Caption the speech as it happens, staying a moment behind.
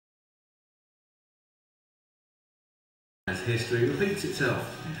As history repeats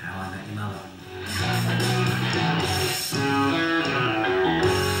itself in How I Met Your Mother.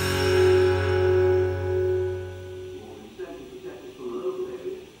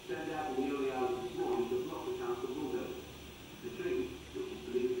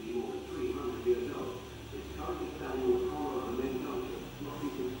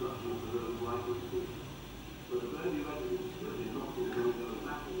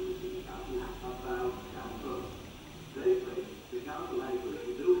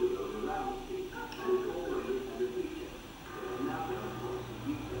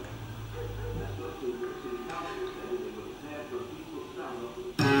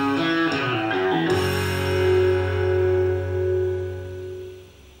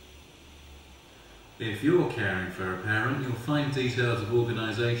 If you're caring for a parent, you'll find details of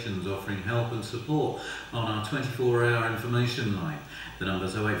organisations offering help and support on our 24-hour information line. The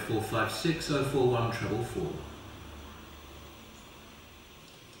number's 08456 041 444.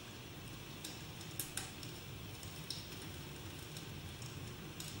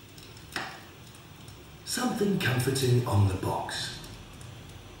 Something comforting on the box.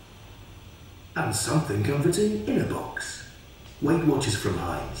 And something comforting in a box. Weight Watchers from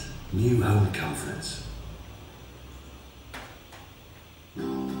Heinz. New home comforts.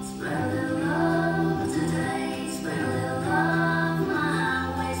 Spread a little love today, spread a little love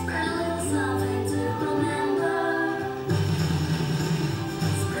my way, spread a little something to remember.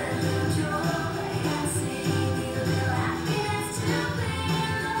 Spread a little joy and see, need a little happiness to be,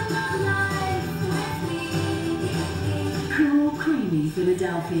 love my life with me. Cool, creamy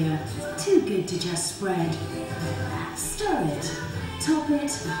Philadelphia, too good to just spread. Stir it, top it,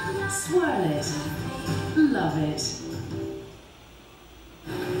 swirl it, love it.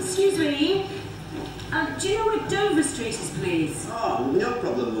 Excuse me, do you know where Dover Street is, please? Oh, no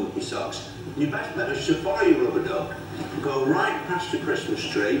problem, Monkey Socks. You best bet a safari rubber duck. Go right past the Christmas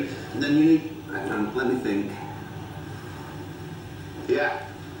tree, and then you need... Hang on, let me think. Yeah.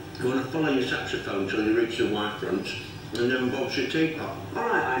 You want to follow your saxophone till you reach the white front, and then Bob's your teapot. All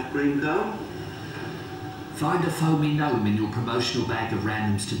right, ice cream cone. Find a foamy gnome in your promotional bag of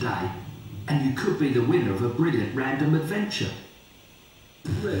randoms today, and you could be the winner of a brilliant random adventure.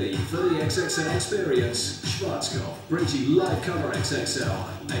 Ready for the XXL experience? Schwarzkopf brings you live colour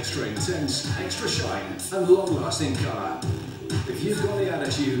XXL. Extra intense, extra shine, and long-lasting colour. If you've got the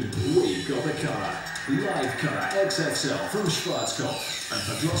attitude, we've got the colour. Live colour XXL from Schwarzkopf. And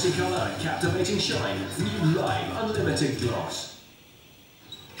for glossy colour and captivating shine, new live unlimited gloss.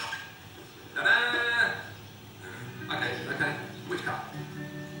 Ta-da! Okay. Which colour?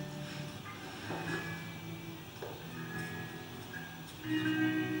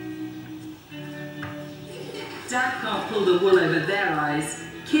 Dad can't pull the wool over their eyes.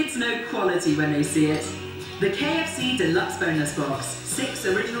 Kids know quality when they see it. The KFC Deluxe Bonus Box. 6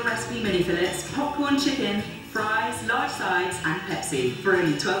 original recipe mini fillets, popcorn chicken, fries, large sides and Pepsi for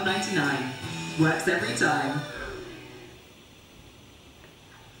only $12.99. Works every time.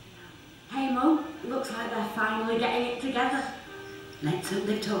 Hey Mum, looks like they're finally getting it together. Let's hope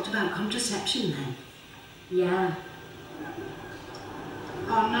they've talked about contraception then. Yeah.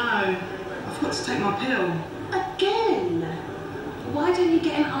 Oh no, I've got to take my pill. Again? Why don't you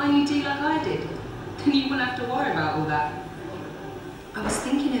get an IUD like I did? Then you wouldn't have to worry about all that. I was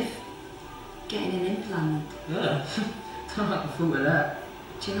thinking of getting an implant. Ugh, don't like the thought of that.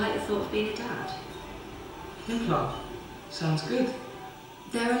 Do you like the thought of being a dad? Implant? Sounds good.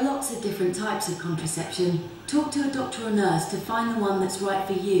 There are lots of different types of contraception. Talk to a doctor or nurse to find the one that's right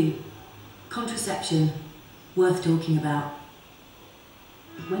for you. Contraception, worth talking about.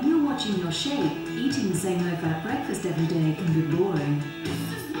 When you're watching your shape, eating the same low-fat breakfast every day can be boring.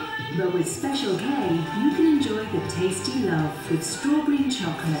 But with Special K, you can enjoy the tasty love with strawberry and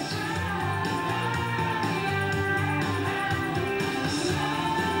chocolate.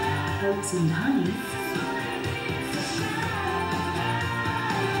 Oats and honey.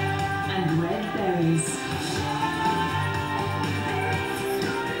 And red berries.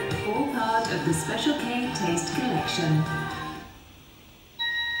 All part of the Special K Taste Collection.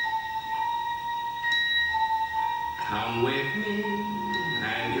 Come with me,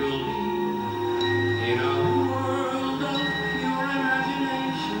 and you'll be in a world of pure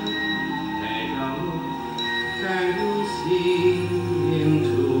imagination. Take a look, and you'll see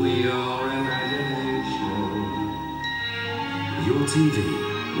into your imagination. Your TV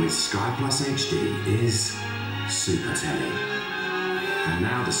with Sky Plus HD is Super Telly. And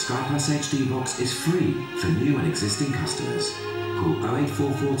now the Sky Plus HD box is free for new and existing customers. Call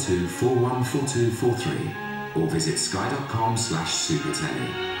 08442 414243 or visit sky.com/supertelly.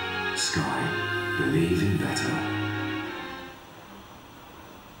 Sky. Believe in better.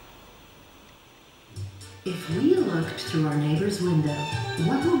 We looked through our neighbor's window.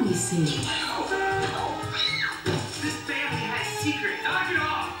 What will we see? This family has secrets. Knock it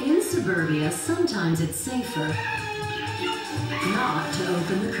off! In suburbia, sometimes it's safer not to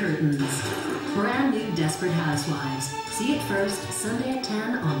open the curtains. Brand new Desperate Housewives. See it first, Sunday at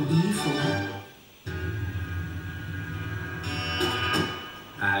 10 on E4.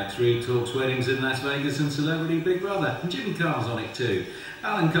 Alex Reid talks weddings in Las Vegas and Celebrity Big Brother. And Jimmy Carr's on it too.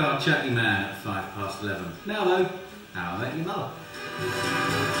 Alan Carr, Chatty Man at 11:05. Now though, How I Met Your Mother.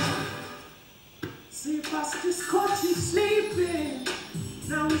 See if I just caught you sleeping.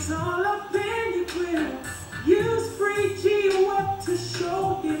 Now it's all up in your grill. Use free G-Web to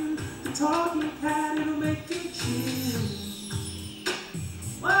show him the talking cat, it'll make him chill.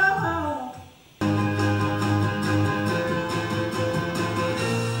 Whoa.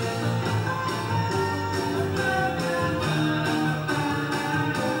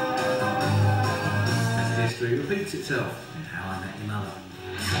 As history repeats itself in How I Met Your Mother.